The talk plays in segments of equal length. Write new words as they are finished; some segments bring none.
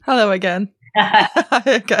Hello again.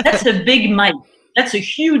 That's a big mic. That's a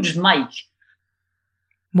huge mic.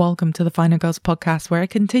 Welcome to the Final Girls podcast, where I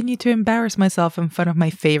continue to embarrass myself in front of my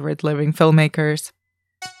favorite living filmmakers.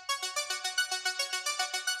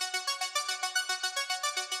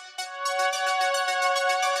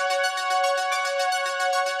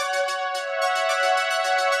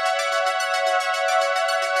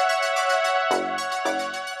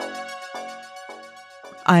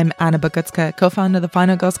 I'm Anna Bogutska, co-founder of the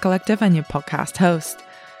Final Girls Collective and your podcast host.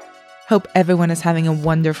 Hope everyone is having a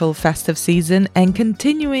wonderful festive season and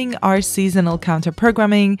continuing our seasonal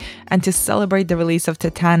counter-programming. And to celebrate the release of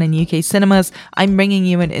TITANE in UK cinemas, I'm bringing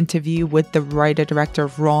you an interview with the writer-director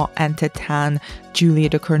of Raw and TITANE, Julia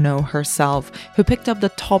Ducournau herself, who picked up the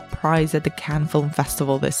top prize at the Cannes Film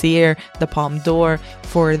Festival this year, the Palme d'Or,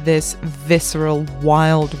 for this visceral,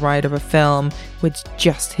 wild ride of a film which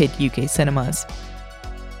just hit UK cinemas.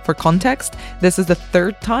 For context, this is the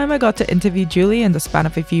third time I got to interview Julie in the span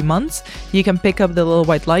of a few months. You can pick up the Little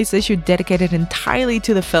White Lies issue dedicated entirely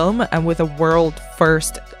to the film and with a world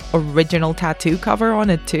first original tattoo cover on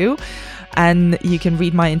it too. And you can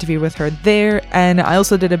read my interview with her there. And I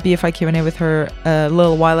also did a BFI Q&A with her a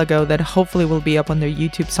little while ago that hopefully will be up on their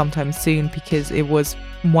YouTube sometime soon, because it was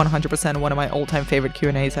 100% one of my all-time favorite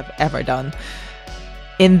Q&As I've ever done.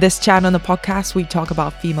 In this chat on the podcast, we talk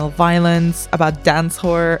about female violence, about dance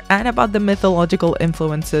horror, and about the mythological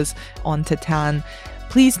influences on TITANE.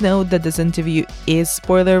 Please note that this interview is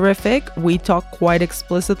spoilerific. We talk quite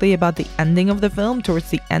explicitly about the ending of the film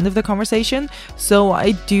towards the end of the conversation, so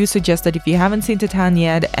I do suggest that if you haven't seen TITANE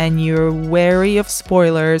yet and you're wary of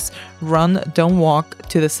spoilers, run, don't walk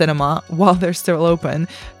to the cinema while they're still open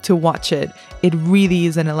to watch it. It really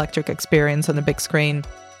is an electric experience on the big screen.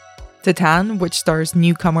 TITANE, which stars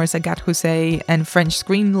newcomers Agathe Roussey and French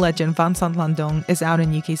screen legend Vincent Lindon, is out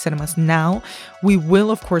in UK cinemas now. We will,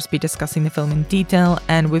 of course, be discussing the film in detail,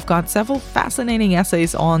 and we've got several fascinating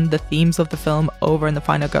essays on the themes of the film over in the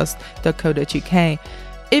finalgirls.co.uk.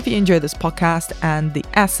 If you enjoy this podcast and the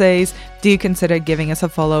essays, do consider giving us a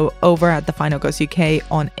follow over at the Final Girls UK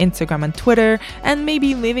on Instagram and Twitter, and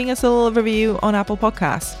maybe leaving us a little review on Apple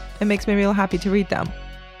Podcasts. It makes me real happy to read them.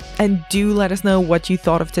 And do let us know what you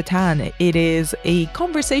thought of TITANE. It is a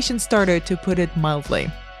conversation starter, to put it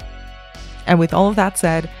mildly. And with all of that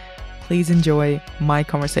said, please enjoy my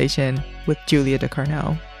conversation with Julia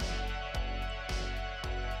Ducournau.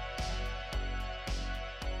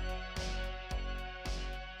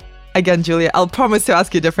 Again, Julia, I'll promise to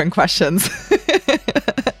ask you different questions.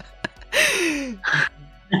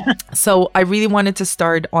 So I really wanted to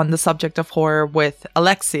start on the subject of horror with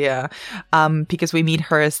Alexia, because we meet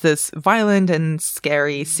her as this violent and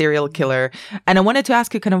scary serial killer. And I wanted to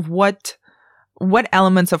ask you kind of what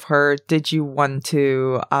elements of her did you want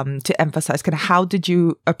to emphasize? Kind of how did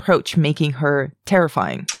you approach making her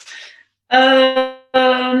terrifying?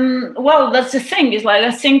 Well, that's the thing. Is like,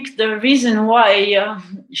 I think the reason why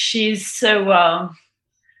she's so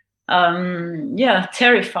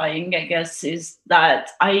terrifying, I guess, is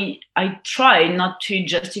that I try not to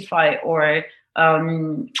justify or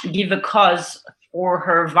give a cause for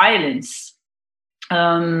her violence.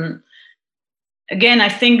 Again, I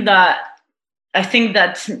think that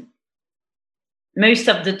most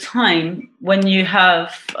of the time when you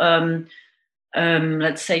have,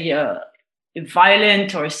 let's say, a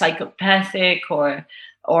violent or psychopathic or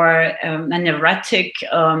an erratic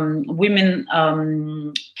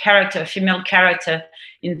female character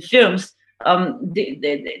in films,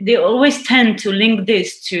 they always tend to link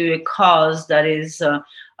this to a cause that is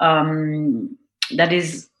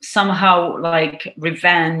somehow like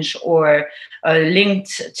revenge or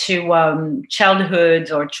linked to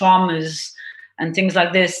childhood or traumas and things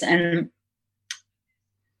like this. And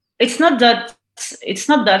it's not that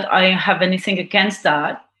I have anything against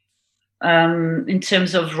that. In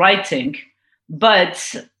terms of writing,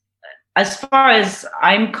 but as far as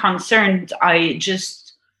I'm concerned, I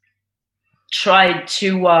just tried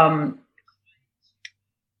to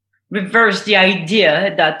reverse the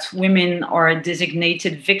idea that women are a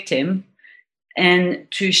designated victim, and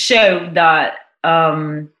to show that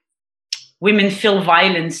women feel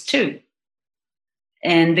violence too,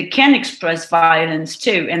 and they can express violence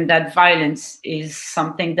too, and that violence is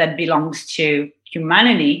something that belongs to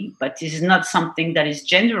humanity, but is not something that is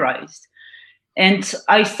genderized. And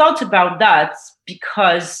I thought about that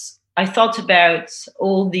because I thought about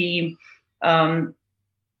all the,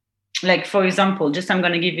 like, for example, I'm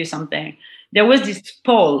going to give you something. There was this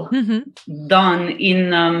poll done in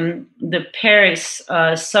the Paris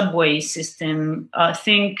subway system, I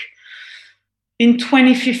think in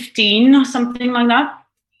 2015 or something like that.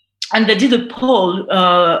 and they did a poll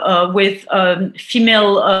with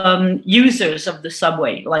female users of the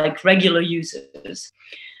subway, like regular users.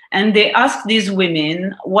 And they asked these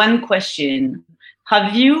women one question: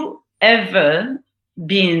 have you ever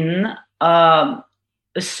been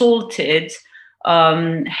assaulted,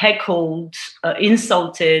 heckled,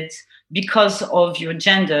 insulted because of your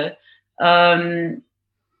gender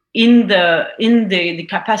in the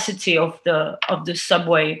capacity of the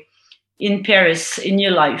subway in Paris in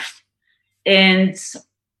your life? And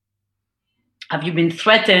have you been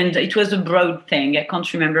threatened? It was a broad thing. I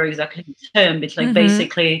can't remember exactly the term. It's like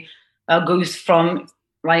basically goes from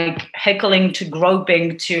like heckling to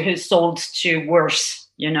groping to assault to worse,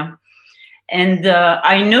 you know. And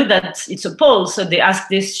I know that it's a poll, so they asked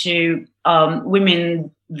this to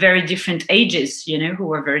women very different ages, you know, who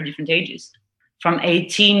were very different ages, from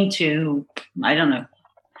 18 to, I don't know,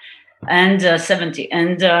 and 70.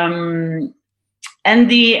 And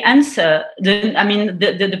the answer,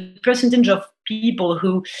 the percentage of people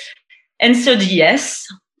who answered yes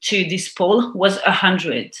to this poll was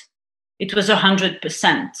 100. It was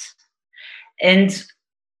 100%. And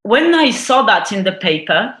when I saw that in the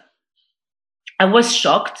paper, I was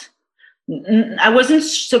shocked. I wasn't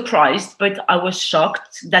surprised, but I was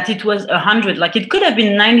shocked that it was 100. Like it could have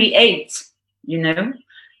been 98, you know,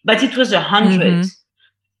 but it was 100.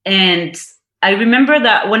 And I remember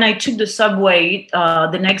that when I took the subway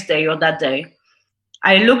the next day or that day,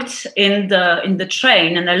 I looked in the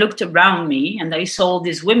train and I looked around me and I saw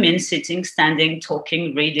these women sitting, standing,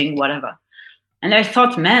 talking, reading, whatever. And I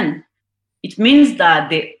thought, man, it means that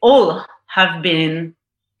they all have been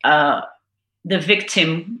the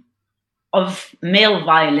victim of male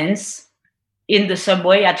violence in the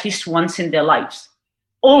subway at least once in their lives.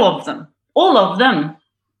 All of them.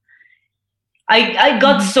 I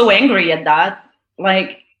got so angry at that.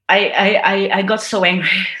 Like I got so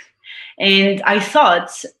angry. And I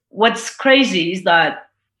thought, what's crazy is that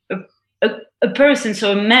a person,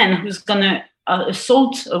 so a man who's going to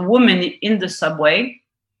assault a woman in the subway,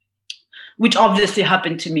 which obviously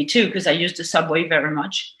happened to me too, because I used the subway very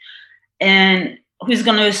much, and who's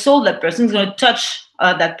going to assault that person, is going to touch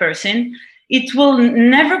that person, it will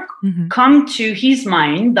never come to his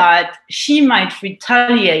mind that she might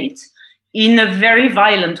retaliate in a very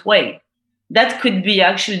violent way. That could be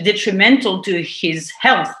actually detrimental to his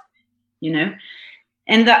health, you know.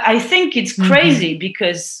 And I think it's crazy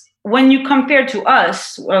because when you compare to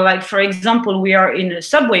us, well, like, for example, we are in a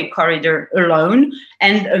subway corridor alone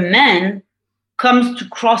and a man comes to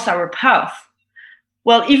cross our path.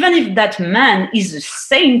 Well, even if that man is a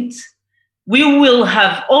saint, we will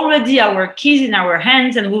have already our keys in our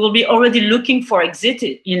hands and we will be already looking for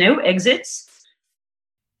exits.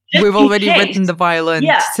 We've already written the violent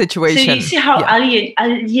situation. So you see how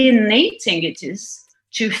alienating it is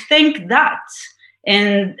to think that.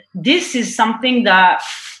 And this is something that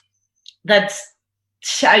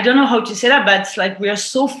I don't know how to say that, but it's like we are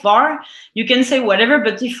so far. You can say whatever,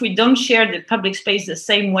 but if we don't share the public space the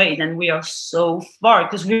same way, then we are so far,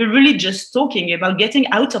 because we're really just talking about getting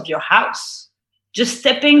out of your house, just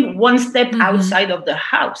stepping one step outside of the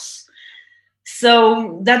house.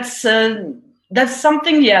 So that's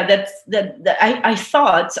something, that I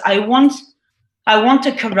thought I want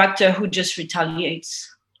a character who just retaliates.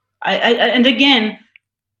 And again,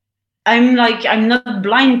 I'm not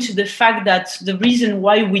blind to the fact that the reason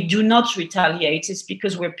why we do not retaliate is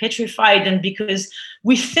because we're petrified and because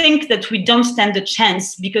we think that we don't stand a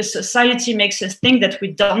chance, because society makes us think that we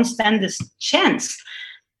don't stand this chance.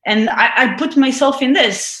 And I put myself in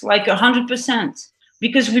this, like 100%,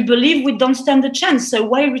 because we believe we don't stand a chance. So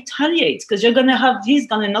why retaliate? Because he's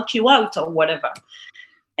going to knock you out or whatever.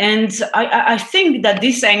 And I think that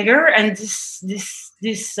this anger and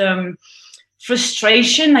this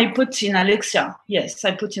frustration I put in Alexia. Yes,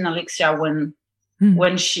 I put in Alexia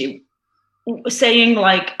when she saying,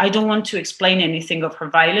 like, I don't want to explain anything of her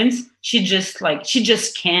violence. She just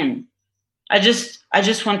can. I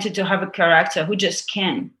just wanted to have a character who just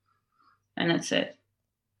can. And that's it.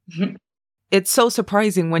 It's so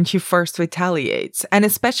surprising when she first retaliates. And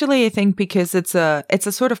especially, I think, because it's a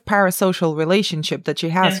sort of parasocial relationship that she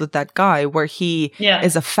has with that guy, where he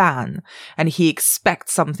is a fan and he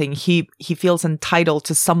expects something. He feels entitled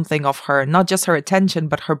to something of her, not just her attention,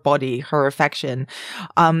 but her body, her affection.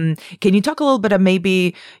 Can you talk a little bit of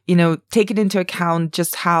maybe, taking into account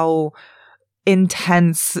just how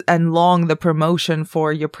intense and long the promotion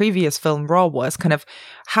for your previous film Raw was? Kind of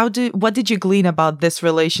what did you glean about this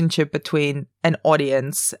relationship between an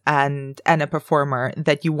audience and a performer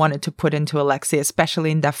that you wanted to put into Alexia,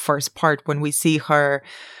 especially in that first part when we see her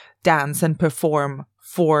dance and perform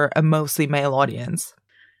for a mostly male audience?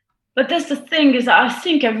 But that's the thing, is I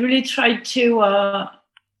think I really tried to,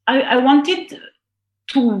 I wanted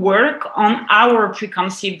to work on our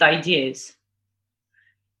preconceived ideas.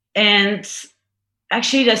 And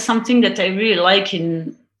actually, that's something that I really like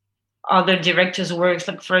in other directors' works,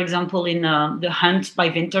 like, for example, in The Hunt by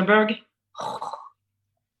Winterberg.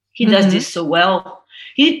 He does Mm-hmm. this so well.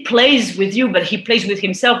 He plays with you, but he plays with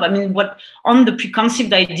himself. I mean, what on the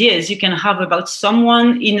preconceived ideas you can have about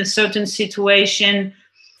someone in a certain situation,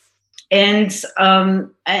 and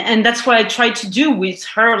that's what I tried to do with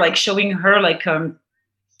her, like showing her like a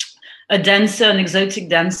dancer, an exotic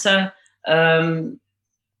dancer, in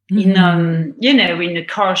in a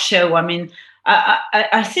car show. I mean,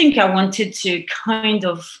 I think I wanted to kind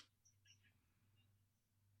of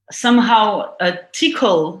somehow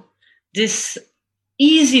tickle this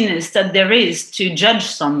easiness that there is to judge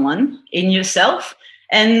someone in yourself.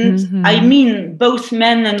 And I mean both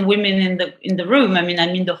men and women in the room. I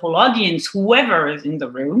mean the whole audience, whoever is in the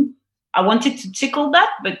room. I wanted to tickle that,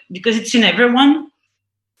 but because it's in everyone.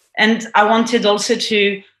 And I wanted also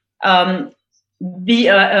to be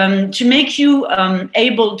to make you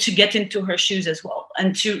able to get into her shoes as well,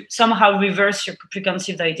 and to somehow reverse your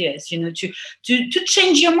preconceived ideas. To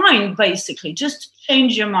change your mind, basically, just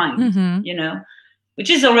change your mind. Which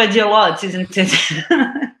is already a lot, isn't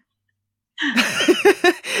it?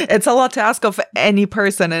 It's a lot to ask of any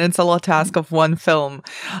person, and it's a lot to ask of one film.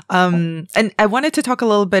 And I wanted to talk a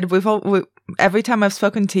little bit. Every time I've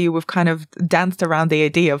spoken to you, we've kind of danced around the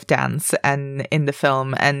idea of dance and in the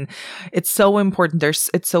film, and it's so important.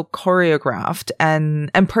 It's so choreographed,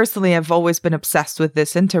 and personally, I've always been obsessed with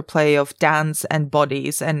this interplay of dance and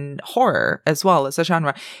bodies and horror as well as a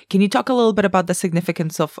genre. Can you talk a little bit about the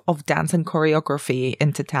significance of dance and choreography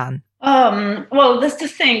in TITANE? Well, that's the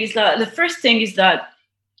thing. Is that the first thing is that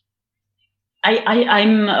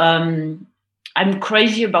I'm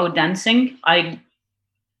crazy about dancing.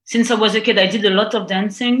 Since I was a kid, I did a lot of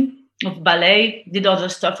dancing, of ballet, did other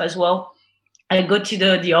stuff as well. I go to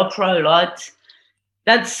the opera a lot.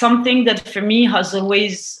 That's something that for me has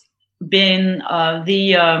always been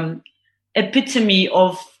the epitome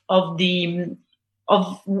of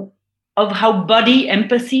how body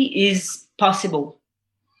empathy is possible.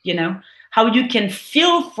 How you can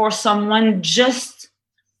feel for someone just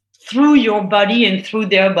through your body and through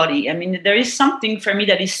their body. I mean, there is something for me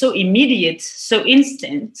that is so immediate, so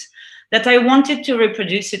instant, that I wanted to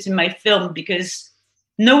reproduce it in my film, because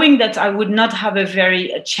knowing that I would not have a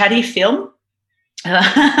very chatty film,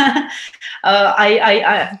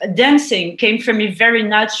 dancing came from me very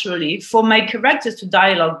naturally for my characters to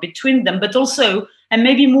dialogue between them, but also, and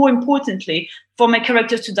maybe more importantly, for my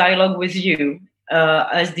characters to dialogue with you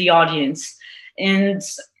as the audience. And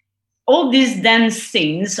all these dance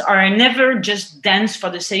scenes are never just dance for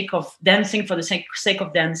the sake of dancing, for the sake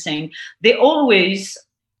of dancing. They always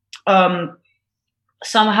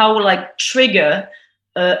somehow like trigger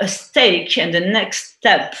a stake and the next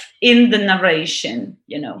step in the narration,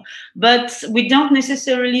 But we don't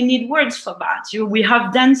necessarily need words for that. We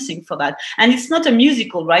have dancing for that. And it's not a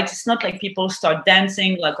musical, right? It's not like people start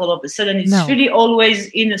dancing like all of a sudden. It's really always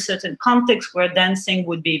in a certain context where dancing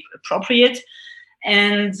would be appropriate.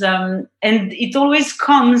 And it always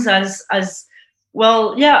comes as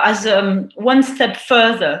one step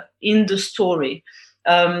further in the story.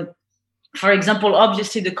 For example,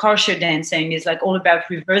 obviously the car show dancing is like all about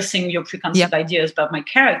reversing your preconceived ideas about my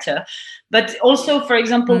character. But also, for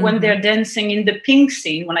example, when they're dancing in the pink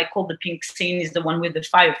scene, when I call the pink scene is the one with the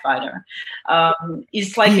firefighter,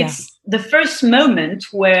 it's like it's the first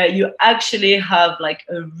moment where you actually have like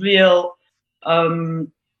a real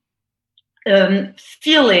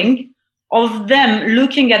feeling of them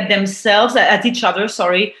looking at themselves, at each other,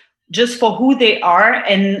 just for who they are,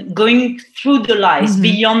 and going through the lies,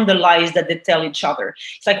 beyond the lies that they tell each other.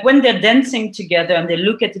 It's like when they're dancing together and they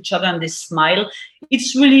look at each other and they smile,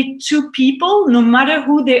 it's really two people, no matter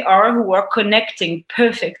who they are, who are connecting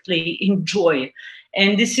perfectly in joy.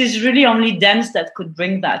 And this is really only dance that could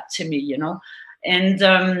bring that to me, And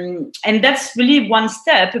that's really one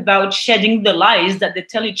step about shedding the lies that they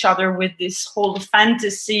tell each other with this whole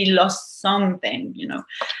fantasy lost something,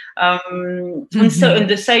 And so in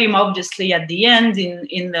the same, obviously, at the end,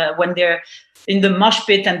 when they're in the mosh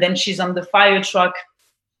pit and then she's on the fire truck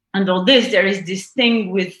and all this, there is this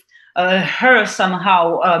thing with her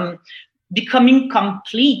somehow becoming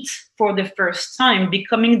complete for the first time,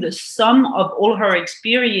 becoming the sum of all her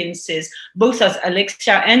experiences, both as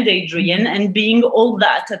Alexia and Adrian, and being all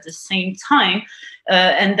that at the same time.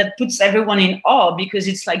 And that puts everyone in awe, because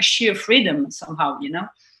it's like sheer freedom somehow,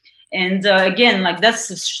 And again, like that's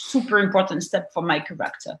a super important step for my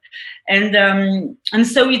character. And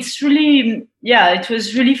so it's really, it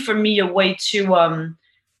was really for me a way to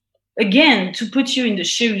again to put you in the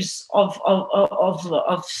shoes of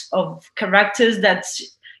characters that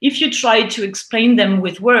if you try to explain them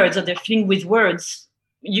with words or their feeling with words,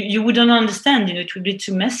 you wouldn't understand. It would be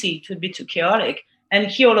too messy, it would be too chaotic. And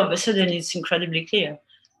here all of a sudden it's incredibly clear.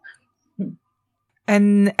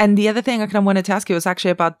 And the other thing I kind of wanted to ask you was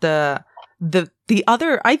actually about the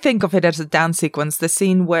other, I think of it as a dance sequence, the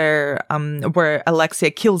scene where Alexia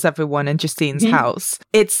kills everyone in Justine's house.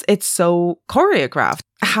 It's so choreographed.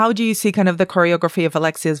 How do you see kind of the choreography of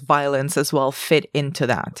Alexia's violence as well fit into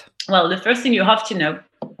that? Well, the first thing you have to know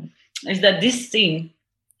is that this scene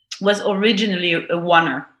was originally a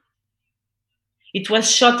oneer. It was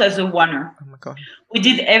shot as a oneer. Oh my God. We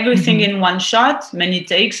did everything in one shot, many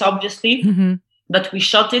takes, obviously. But we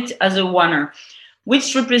shot it as a oneer,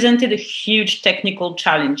 which represented a huge technical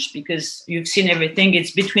challenge because you've seen everything.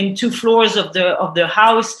 It's between two floors of the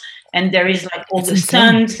house, and there is like all the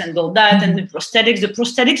stunts and all that, and the prosthetics. The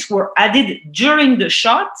prosthetics were added during the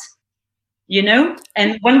shot,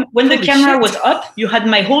 And when the camera was up, you had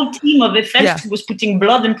my whole team of effects who was putting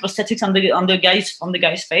blood and prosthetics on the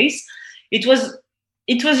guy's face. It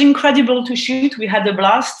was incredible to shoot. We had a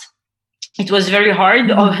blast. It was very hard,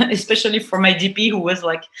 especially for my DP, who was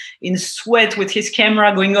like in sweat with his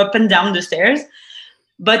camera going up and down the stairs.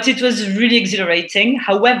 But it was really exhilarating.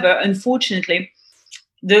 However, unfortunately,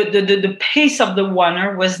 the pace of the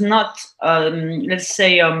oneer was not,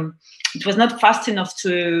 it was not fast enough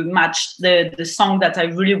to match the song that I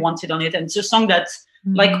really wanted on it. And it's a song that,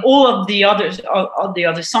 like all of the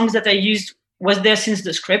other songs that I used, was there since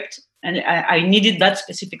the script, and I needed that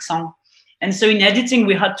specific song. And so in editing,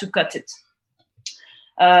 we had to cut it.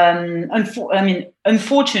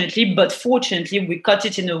 Unfortunately, but fortunately, we cut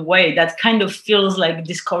it in a way that kind of feels like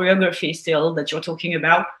this choreography still that you're talking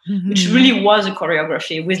about, which really was a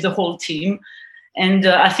choreography with the whole team. And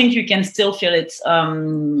I think you can still feel it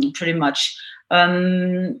pretty much.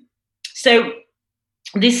 So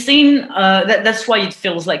this scene, that's why it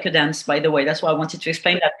feels like a dance, by the way. That's why I wanted to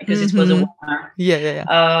explain that, because it was a oneer.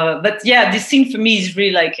 But yeah, this scene for me is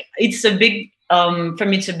really like, it's a big, for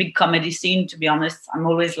me, it's a big comedy scene, to be honest. I'm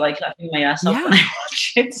always like laughing my ass off when I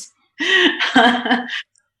watch it.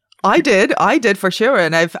 I did for sure.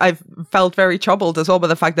 And I've felt very troubled as well by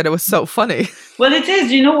the fact that it was so funny. Well, it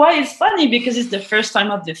is. You know why it's funny? Because it's the first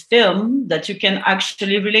time of the film that you can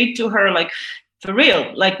actually relate to her, like, for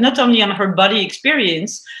real, like not only on her body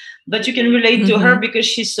experience, but you can relate to her because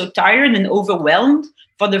she's so tired and overwhelmed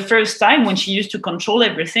for the first time, when she used to control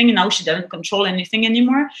everything. Now she doesn't control anything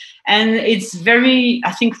anymore. And it's very,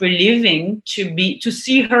 I think, relieving to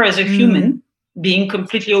see her as a human being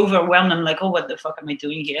completely overwhelmed. I'm like, oh, what the fuck am I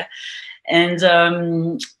doing here? And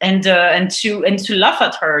to laugh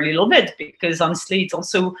at her a little bit, because honestly, it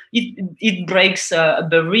also, it breaks a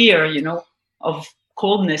barrier, of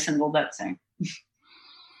coldness and all that thing.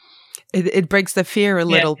 It breaks the fear a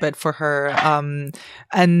little bit for her.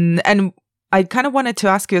 And I kind of wanted to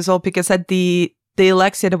ask you as well, because at the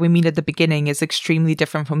Alexia that we meet at the beginning is extremely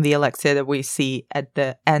different from the Alexia that we see at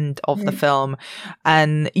the end of the film.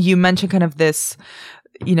 And you mentioned kind of this,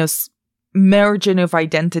 merging of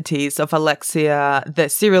identities of Alexia, the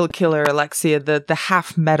serial killer, Alexia, the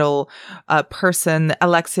half metal person,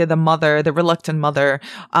 Alexia, the mother, the reluctant mother.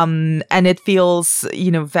 And it feels,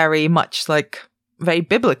 very much like very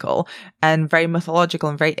biblical and very mythological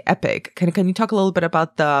and very epic. Can you talk a little bit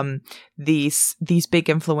about these big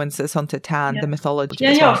influences on TITANE, the mythology?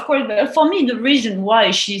 Yeah, of course. But for me, the reason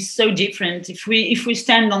why she's so different, if we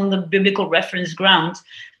stand on the biblical reference ground,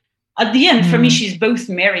 at the end, for me, she's both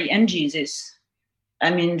Mary and Jesus. I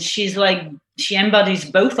mean, she embodies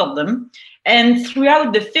both of them. And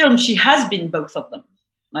throughout the film, she has been both of them.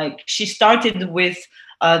 Like, she started with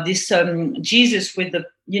this Jesus with the,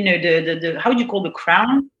 the how do you call the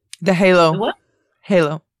crown? The halo. The what?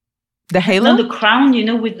 Halo. The halo? No, the crown,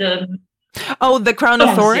 with the... Oh, the crown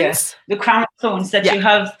of thorns? Yeah. The crown of thorns that you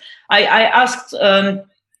have. I asked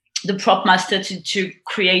the prop master to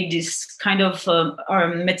create this kind of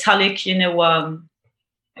metallic,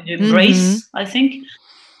 brace, I think.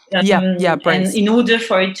 Brace. And in order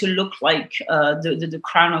for it to look like the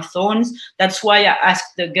crown of thorns, that's why I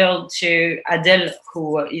asked the girl, Adele,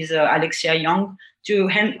 who is Alexia Young, to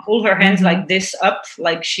hold her hands like this up,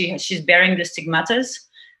 like she's bearing the stigmatas,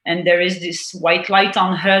 and there is this white light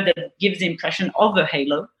on her that gives the impression of a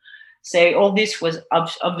halo. So all this was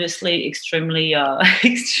obviously extremely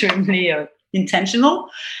intentional.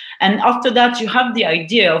 And after that, you have the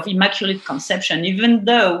idea of Immaculate Conception, even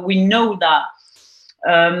though we know that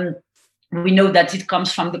We know that it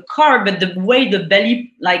comes from the car, but the way the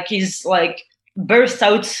belly is burst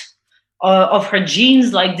out of her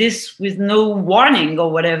jeans like this with no warning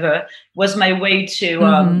or whatever was my way to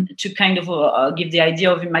kind of give the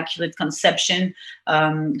idea of Immaculate Conception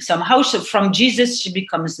somehow. So from Jesus, she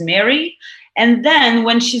becomes Mary. And then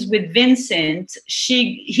when she's with Vincent,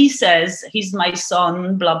 he says, he's my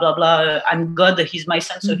son, blah, blah, blah. I'm God, he's my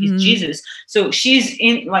son, so he's Jesus. So she's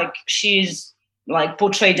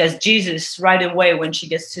portrayed as Jesus right away when she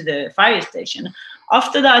gets to the fire station.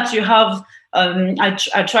 After that, you have,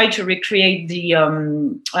 I tried to recreate the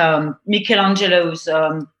Michelangelo's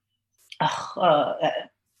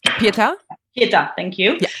Pietà? Pietà, thank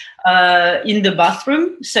you. Yeah. In the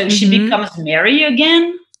bathroom. So she becomes Mary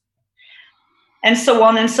again. And so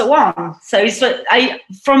on and so on. So it's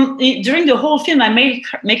during the whole film, I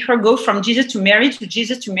make her go from Jesus to Mary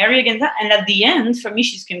again. And at the end, for me,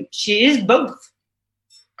 she is both.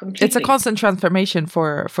 Completely. It's a constant transformation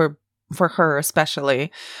for her,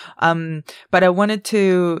 especially. But I wanted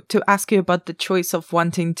to ask you about the choice of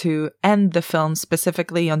wanting to end the film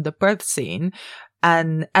specifically on the birth scene.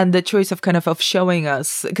 And the choice of kind of showing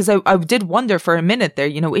us, because I did wonder for a minute there,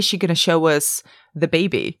 is she going to show us the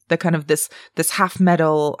baby, the kind of this half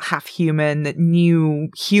metal, half human, new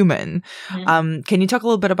human? Can you talk a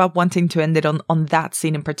little bit about wanting to end it on that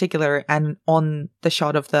scene in particular and on the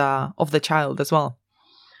shot of the child as well?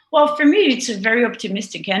 Well, for me, it's a very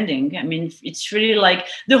optimistic ending. I mean, it's really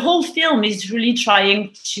the whole film is really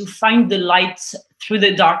trying to find the light through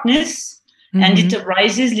the darkness. And it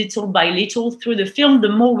arises little by little through the film. The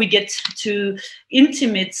more we get to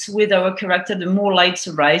intimate with our character, the more light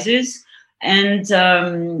arises. And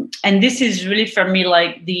this is really for me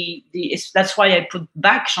that's why I put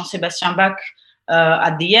Jean-Sébastien Bach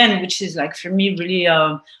at the end, which is for me really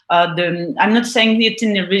I'm not saying it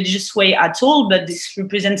in a religious way at all, but this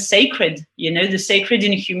represents sacred, the sacred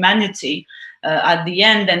in humanity. At the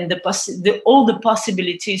end, and all the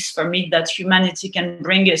possibilities for me that humanity can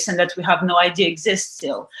bring us and that we have no idea exist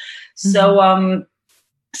still. So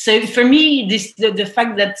for me, the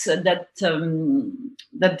fact that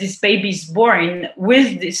this baby is born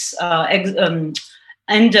with this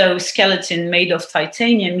endoskeleton made of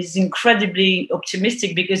titanium is incredibly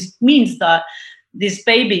optimistic, because it means that this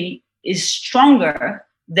baby is stronger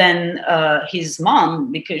than his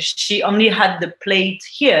mom, because she only had the plate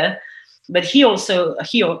here. But he,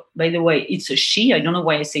 by the way, it's a she. I don't know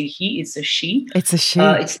why I say he. It's a she. It's a she.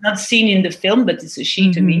 It's not seen in the film, but it's a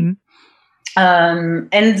she to me.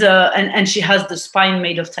 And she has the spine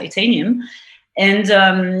made of titanium. And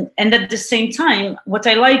at the same time, what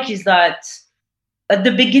I like is that at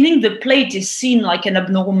the beginning, the plate is seen like an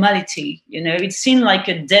abnormality. It's seen like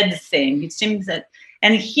a dead thing. It seems that.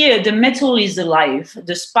 And here, the metal is alive.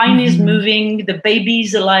 The spine is moving. The baby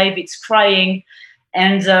is alive. It's crying.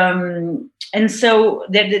 And so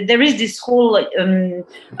there is this whole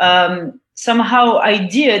somehow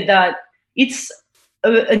idea that it's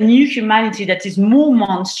a new humanity that is more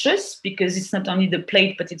monstrous, because it's not only the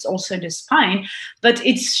plate, but it's also the spine, but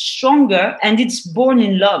it's stronger and it's born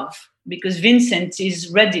in love, because Vincent is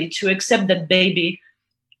ready to accept that baby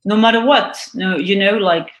no matter what.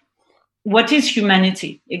 What is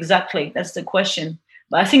humanity? Exactly. That's the question.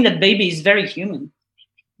 But I think that baby is very human.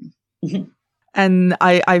 And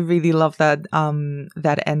I really love that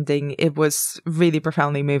that ending. It was really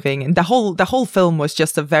profoundly moving, and the whole film was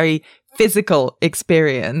just a very physical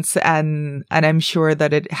experience, and I'm sure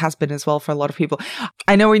that it has been as well for a lot of people.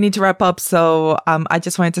 I know we need to wrap up, so I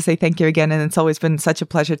just wanted to say thank you again, and it's always been such a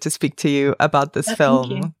pleasure to speak to you about this film.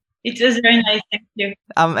 Thank you. It was very nice. Thank you.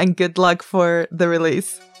 And good luck for the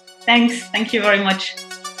release. Thanks. Thank you very much.